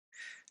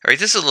All right,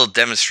 this is a little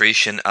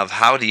demonstration of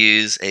how to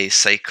use a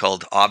site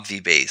called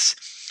Obvibase.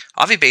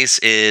 Obvibase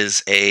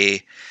is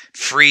a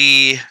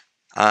free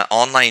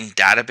online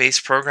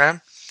database program.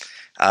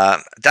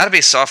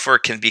 Database software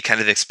can be kind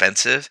of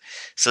expensive,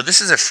 so this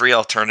is a free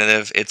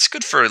alternative. It's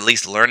good for at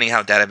least learning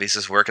how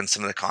databases work and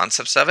some of the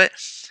concepts of it.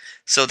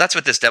 So that's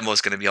what this demo is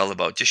going to be all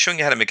about, just showing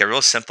you how to make a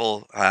real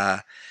simple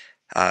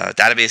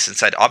database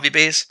inside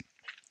Obvibase,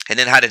 and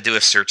then how to do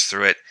a search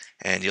through it,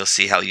 and you'll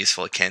see how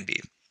useful it can be.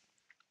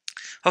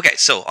 Okay,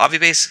 so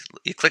Obvibase,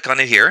 you click on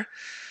it here.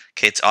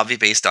 Okay, it's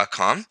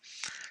obvibase.com.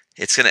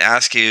 It's going to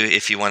ask you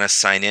if you want to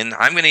sign in.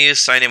 I'm going to use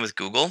sign in with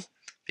Google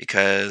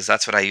because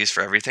that's what I use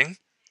for everything.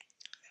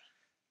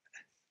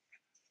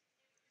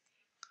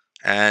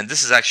 And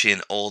this is actually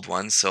an old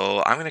one,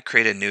 so I'm going to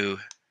create a new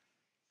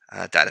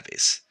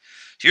database.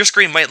 So your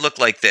screen might look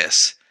like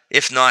this.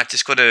 If not,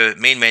 just go to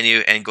main menu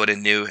and go to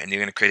new, and you're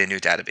going to create a new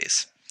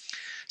database.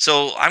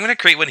 So I'm going to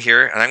create one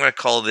here, and I'm going to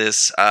call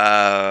this,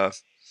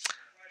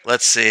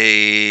 let's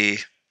say,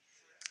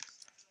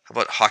 how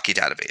about hockey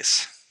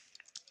database?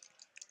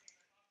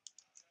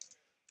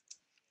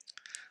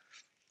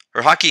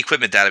 Or hockey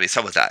equipment database,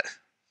 how about that?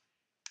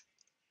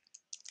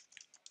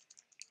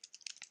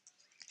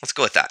 Let's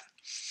go with that.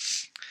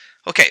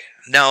 Okay,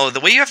 now the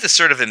way you have to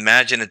sort of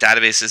imagine a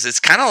database is it's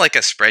kind of like a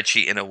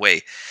spreadsheet in a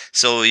way.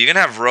 So you're going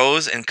to have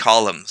rows and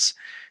columns.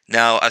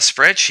 Now a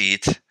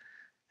spreadsheet,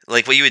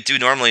 like what you would do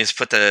normally is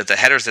put the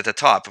headers at the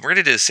top. And we're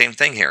going to do the same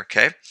thing here,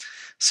 okay?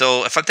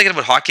 So if I'm thinking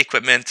about hockey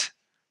equipment,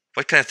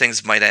 what kind of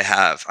things might I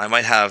have? I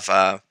might have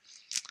a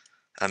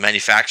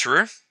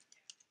manufacturer.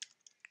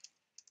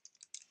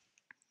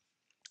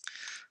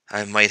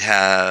 I might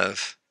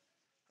have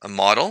a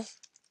model.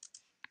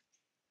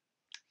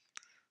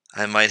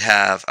 I might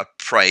have a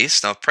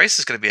price. Now, price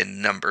is going to be a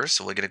number,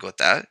 so we're going to go with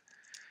that.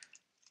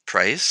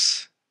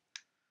 Price.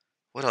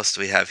 What else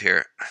do we have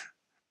here?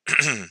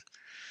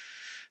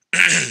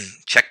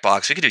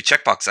 Checkbox. We could do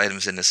checkbox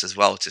items in this as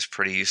well, which is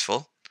pretty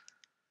useful.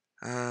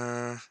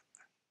 Well,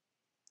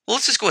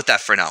 let's just go with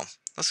that for now.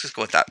 Let's just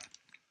go with that.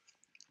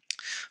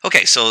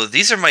 Okay, so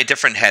these are my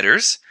different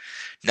headers.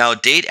 Now,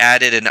 date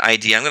added and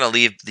ID. I'm going to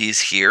leave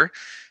these here.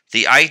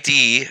 The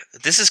ID,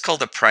 this is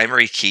called the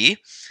primary key.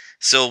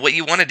 So what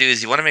you want to do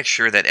is you want to make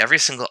sure that every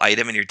single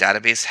item in your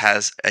database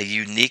has a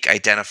unique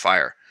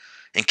identifier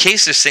in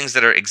case there's things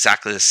that are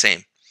exactly the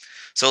same.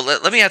 So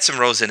let me add some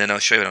rows in and I'll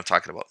show you what I'm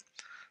talking about.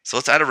 So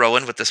let's add a row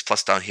in with this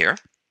plus down here.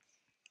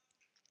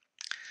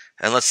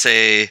 And let's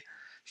say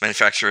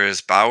manufacturer is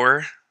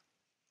Bauer.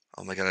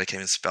 Oh my god, I can't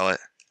even spell it.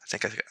 I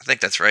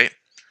think that's right.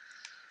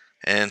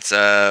 And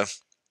it's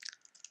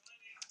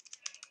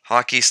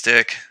hockey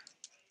stick.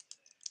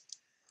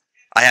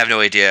 I have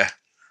no idea.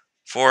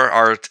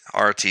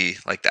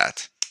 4RT, like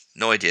that.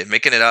 No idea.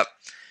 Making it up.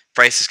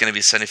 Price is going to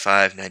be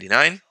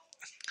 $75.99.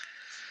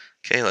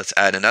 Okay, let's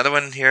add another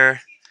one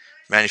here.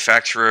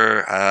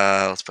 Manufacturer,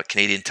 let's put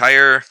Canadian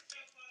Tire.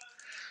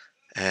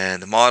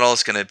 And the model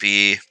is going to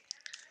be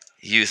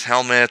youth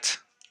helmet.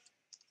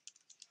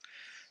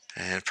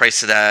 And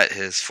price of that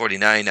is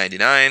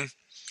 $49.99.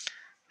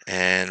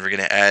 And we're going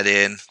to add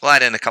in, we'll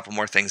add in a couple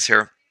more things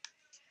here.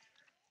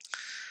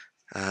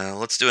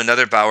 Let's do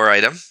another Bauer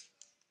item.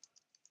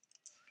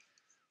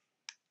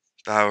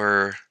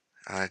 Bauer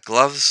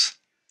gloves.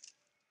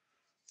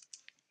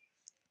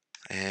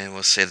 And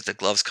we'll say that the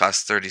gloves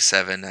cost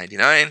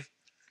 $37.99.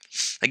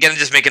 Again, I'm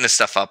just making this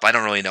stuff up. I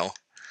don't really know.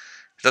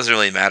 It doesn't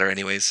really matter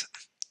anyways.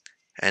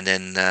 And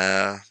then,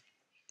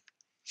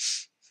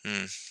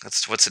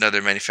 what's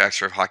another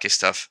manufacturer of hockey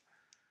stuff?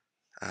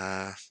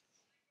 I'm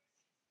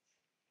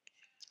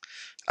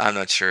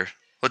not sure.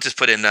 We'll just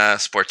put in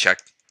Sport Check.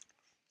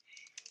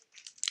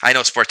 I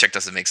know Sport Check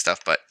doesn't make stuff,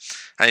 but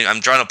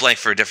I'm drawing a blank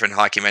for different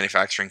hockey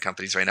manufacturing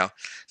companies right now.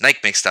 Nike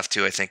makes stuff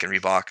too, I think, and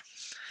Reebok.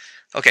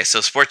 Okay, so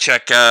Sport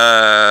Check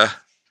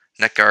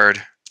neck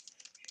guard.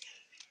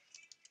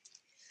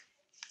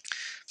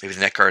 Maybe the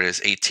neck guard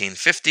is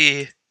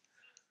 $18.50.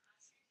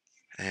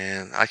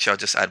 And actually, I'll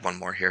just add one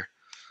more here.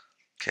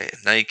 Okay,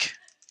 Nike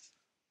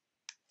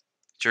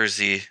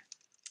jersey.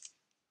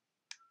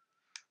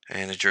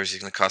 And a jersey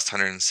is going to cost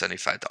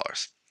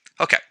 $175.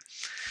 Okay.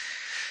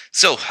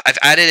 So I've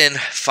added in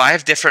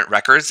 5 different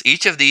records.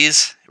 Each of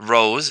these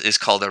rows is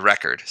called a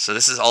record. So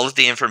this is all of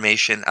the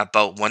information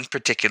about one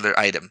particular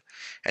item.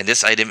 And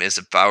this item is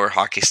a Bauer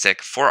hockey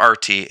stick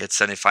 4RT. It's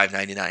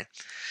 $75.99.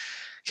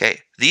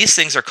 Okay, these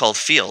things are called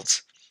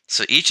fields.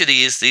 So each of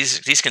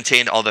these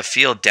contain all the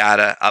field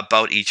data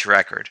about each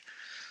record.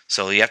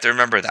 So you have to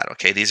remember that.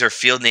 Okay, these are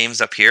field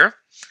names up here.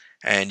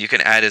 And you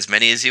can add as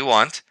many as you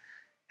want.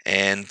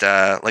 And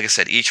like I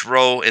said, each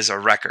row is a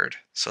record.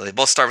 So they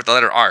both start with the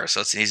letter R,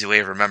 so it's an easy way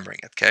of remembering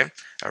it, okay?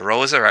 A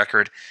row is a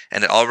record,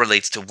 and it all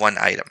relates to one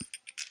item.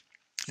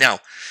 Now,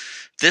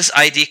 this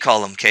ID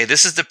column, okay,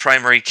 this is the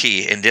primary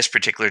key in this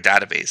particular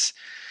database.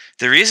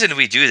 The reason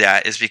we do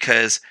that is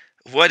because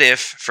what if,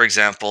 for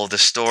example, the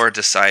store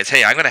decides,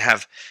 hey, I'm going to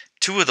have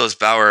 2 of those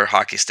Bauer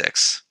hockey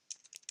sticks.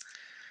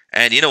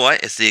 And you know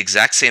what? It's the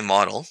exact same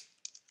model.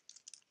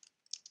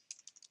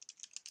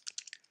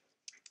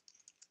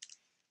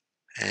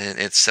 and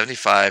it's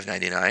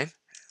 $75.99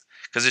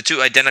 because they're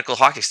two identical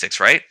hockey sticks,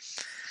 right?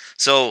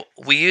 So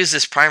we use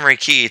this primary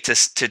key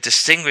to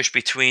distinguish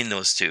between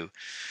those two.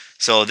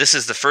 So this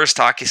is the first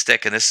hockey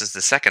stick and this is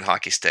the second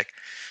hockey stick.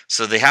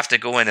 So they have to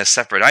go in as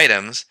separate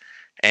items,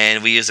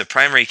 and we use a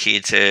primary key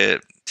to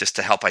just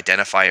to help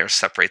identify or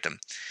separate them.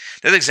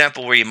 Another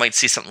example where you might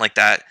see something like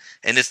that,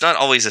 and it's not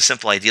always a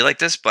simple idea like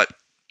this, but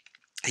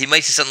you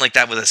might see something like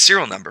that with a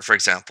serial number, for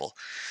example.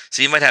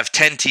 So you might have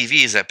 10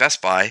 TVs at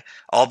Best Buy,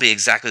 all be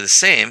exactly the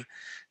same,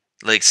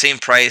 like same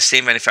price,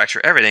 same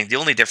manufacturer, everything. The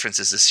only difference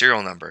is the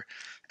serial number,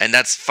 and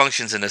that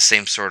functions in the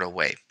same sort of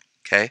way.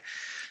 Okay,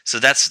 so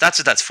that's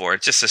what that's for.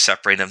 It's just to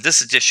separate them.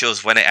 This just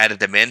shows when I added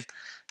them in.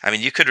 I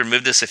mean, you could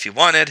remove this if you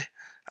wanted,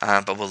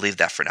 but we'll leave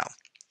that for now.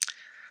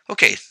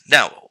 Okay,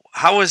 now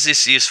how is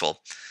this useful?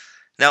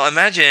 Now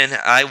imagine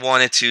I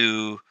wanted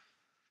to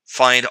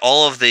find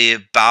all of the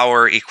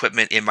Bauer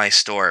equipment in my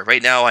store.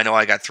 Right now, I know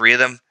I got 3 of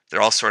them.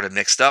 They're all sort of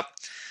mixed up.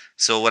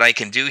 So what I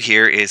can do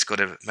here is go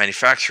to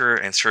manufacturer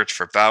and search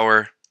for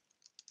Bauer.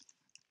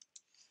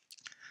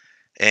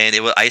 And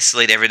it will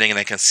isolate everything and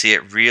I can see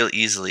it real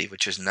easily,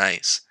 which is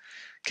nice.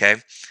 Okay.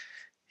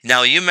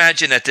 Now you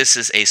imagine that this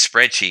is a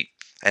spreadsheet,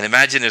 and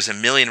imagine there's a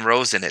million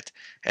rows in it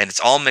and it's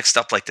all mixed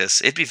up like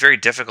this. It'd be very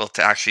difficult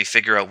to actually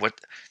figure out what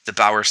the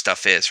Bauer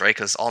stuff is, right?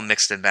 Because it's all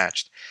mixed and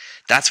matched.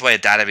 That's why a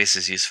database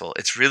is useful.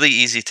 It's really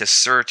easy to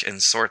search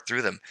and sort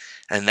through them,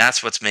 and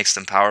that's what makes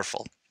them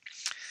powerful.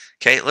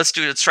 Okay, let's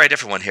try a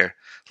different one here.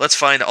 Let's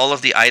find all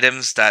of the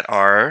items that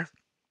are,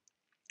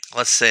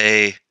 let's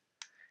say,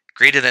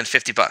 greater than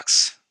 50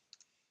 bucks.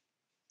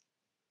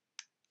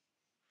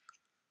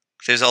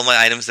 There's all my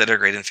items that are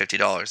greater than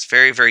 $50.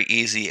 Very, very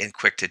easy and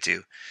quick to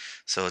do.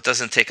 So it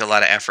doesn't take a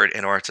lot of effort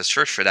in order to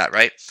search for that,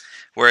 right?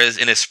 Whereas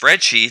in a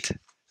spreadsheet,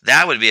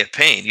 that would be a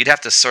pain. You'd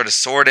have to sort of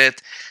sort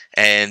it,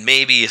 and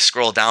maybe you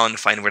scroll down to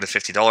find where the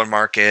 $50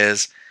 mark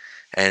is,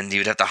 and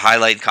you'd have to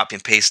highlight and copy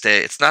and paste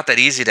it. It's not that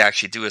easy to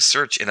actually do a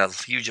search in a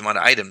huge amount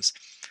of items.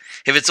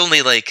 If it's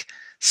only like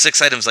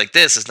 6 items like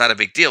this, it's not a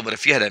big deal. But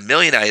if you had a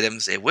million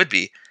items, it would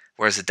be.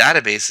 Whereas a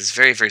database is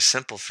very, very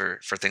simple for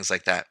things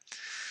like that.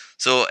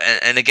 So,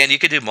 and again, you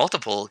could do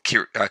multiple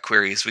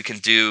queries. We can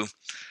do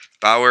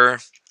Bauer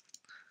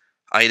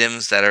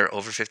items that are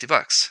over 50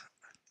 bucks.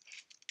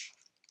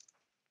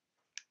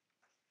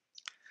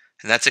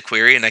 And that's a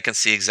query, and I can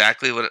see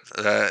exactly what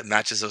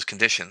matches those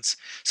conditions.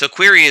 So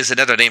query is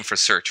another name for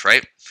search,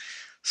 right?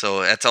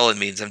 So that's all it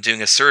means. I'm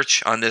doing a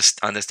search on this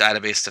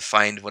database to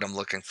find what I'm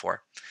looking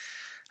for.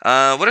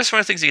 What are some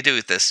other things you can do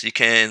with this? You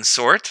can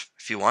sort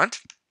if you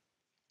want.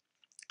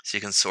 So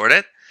you can sort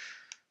it.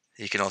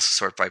 You can also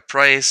sort by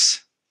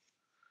price.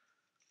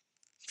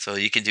 So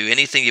you can do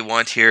anything you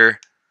want here.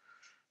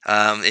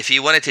 If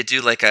you wanted to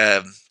do like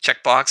a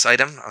checkbox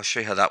item, I'll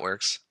show you how that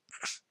works.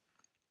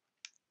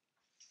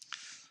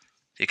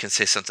 You can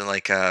say something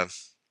like, I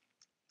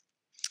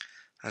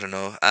don't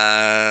know,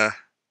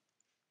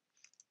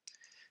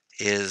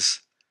 is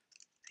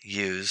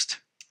used.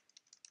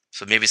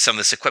 So maybe some of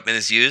this equipment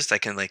is used. I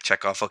can like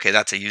check off, okay,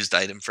 that's a used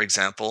item, for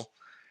example,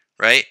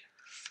 right?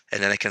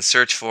 And then I can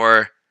search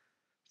for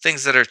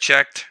things that are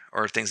checked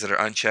or things that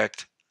are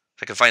unchecked.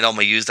 I can find all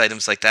my used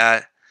items like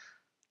that.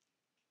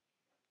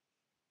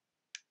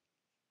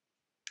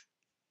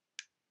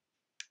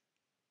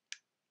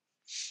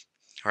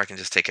 Or I can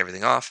just take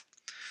everything off.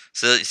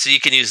 So you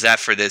can use that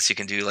for this. You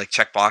can do like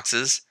check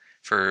boxes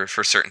for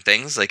certain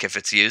things, like if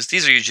it's used.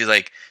 These are usually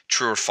like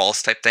true or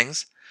false type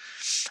things.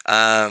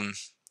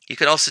 You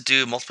can also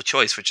do multiple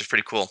choice, which is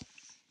pretty cool.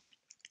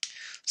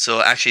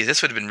 So actually,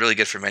 this would have been really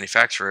good for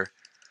manufacturer.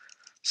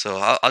 So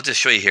I'll just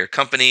show you here,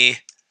 company.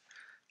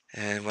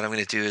 And what I'm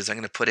going to do is I'm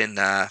going to put in,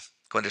 go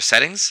under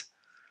settings.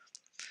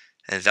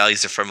 And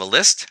values are from a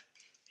list.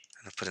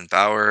 I'm going to put in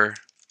Bauer,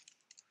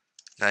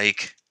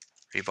 Nike,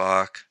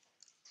 Reebok.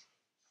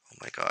 Oh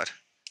my God.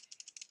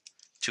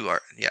 2R,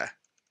 yeah.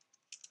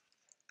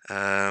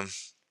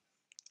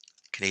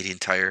 Canadian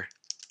Tire.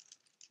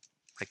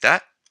 Like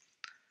that.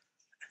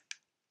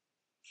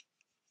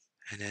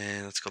 And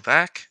then let's go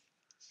back.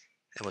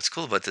 And what's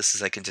cool about this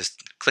is I can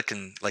just click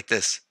in like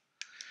this.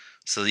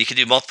 So you can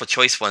do multiple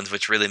choice ones,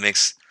 which really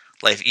makes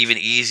life even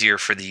easier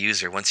for the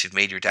user once you've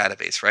made your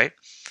database, right?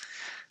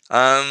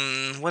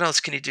 What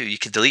else can you do? You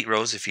can delete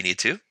rows if you need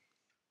to.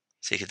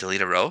 So you can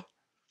delete a row.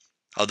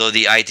 Although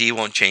the ID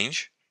won't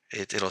change.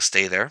 It'll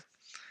stay there.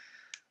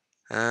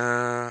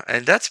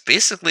 And that's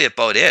basically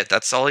about it.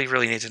 That's all you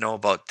really need to know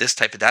about this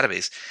type of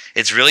database.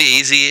 It's really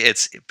easy.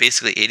 It's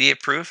basically idiot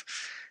proof.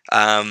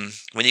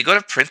 When you go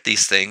to print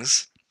these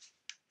things,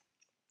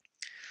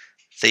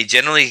 they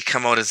generally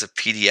come out as a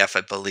PDF,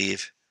 I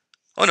believe.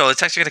 Oh no,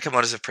 it's actually going to come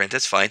out as a print.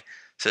 That's fine.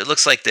 So it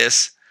looks like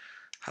this.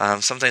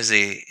 Sometimes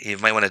you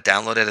might want to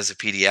download it as a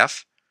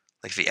PDF,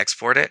 like if you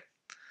export it.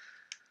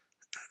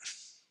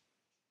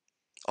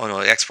 Oh no,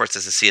 it exports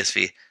as a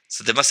CSV.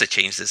 So they must have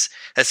changed this.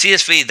 A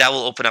CSV, that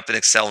will open up in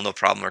Excel, no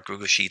problem, or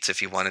Google Sheets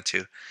if you wanted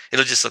to.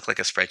 It'll just look like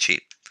a spreadsheet.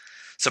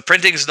 So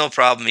printing is no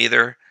problem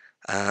either.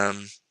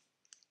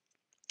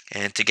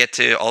 And to get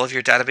to all of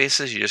your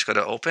databases, you just go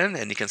to open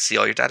and you can see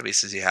all your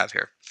databases you have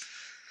here.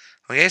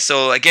 Okay,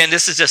 so again,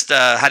 this is just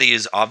how to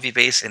use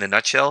Obvibase in a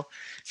nutshell.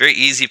 Very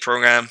easy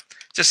program.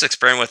 Just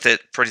experiment with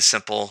it. Pretty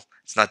simple.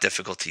 It's not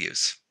difficult to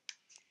use.